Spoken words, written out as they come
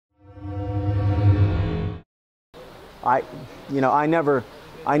I, I never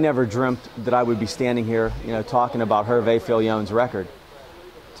dreamt that I would be standing here, talking about Hervé Fillon's record.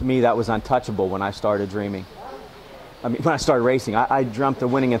 To me, that was untouchable when I started dreaming. When I started racing, I dreamt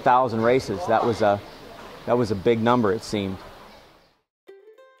of winning 1,000 races. That was a big number, it seemed.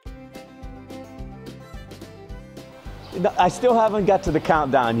 I still haven't got to the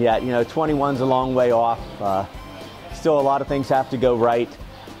countdown yet. 21's a long way off. Still a lot of things have to go right.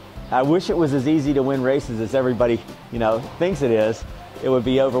 I wish it was as easy to win races as everybody, thinks it is. It would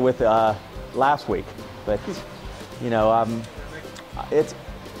be over with last week. But,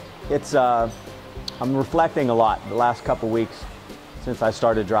 I'm reflecting a lot the last couple weeks since I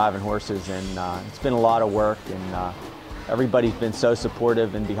started driving horses, and it's been a lot of work, and everybody's been so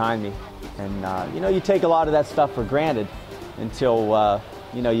supportive and behind me. And you take a lot of that stuff for granted until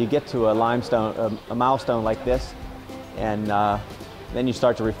you get to a milestone like this, and then you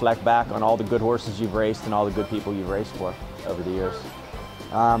start to reflect back on all the good horses you've raced and all the good people you've raced for over the years.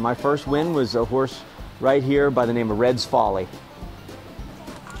 My first win was a horse right here by the name of Red's Folly.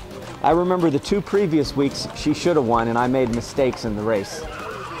 I remember the 2 previous weeks she should have won, and I made mistakes in the race.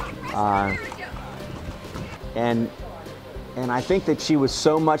 And I think that she was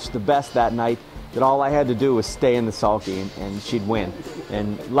so much the best that night that all I had to do was stay in the sulky and she'd win.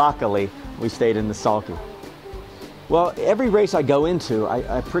 And luckily, we stayed in the sulky. Well, every race I go into,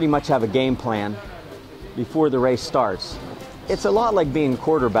 I pretty much have a game plan before the race starts. It's a lot like being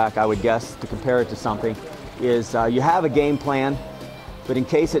quarterback, I would guess, to compare it to something, is you have a game plan, but in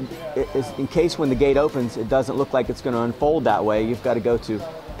case when the gate opens, it doesn't look like it's going to unfold that way, you've got to go to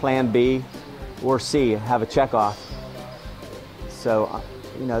plan B or C, have a check off. So,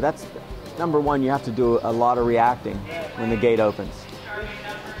 that's number one, you have to do a lot of reacting when the gate opens.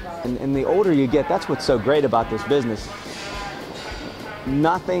 And the older you get, that's what's so great about this business.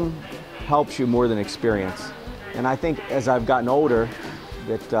 Nothing helps you more than experience. And I think as I've gotten older,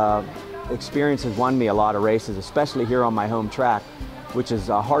 that experience has won me a lot of races, especially here on my home track, which is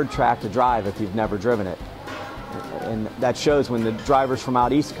a hard track to drive if you've never driven it. And that shows when the drivers from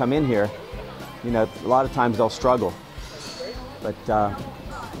out east come in here, a lot of times they'll struggle. But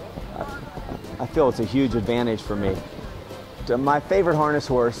I feel it's a huge advantage for me. My favorite harness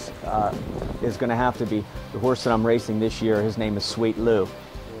horse is going to have to be the horse that I'm racing this year. His name is Sweet Lou,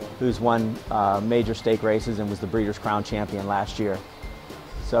 who's won major stake races and was the Breeders' Crown champion last year.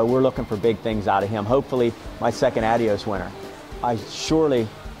 So we're looking for big things out of him. Hopefully my second Adios winner. I surely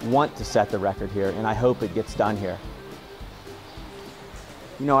want to set the record here, and I hope it gets done here.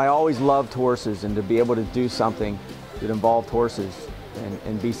 I always loved horses, and to be able to do something that involved horses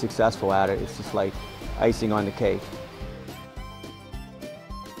and be successful at it, it's just like icing on the cake.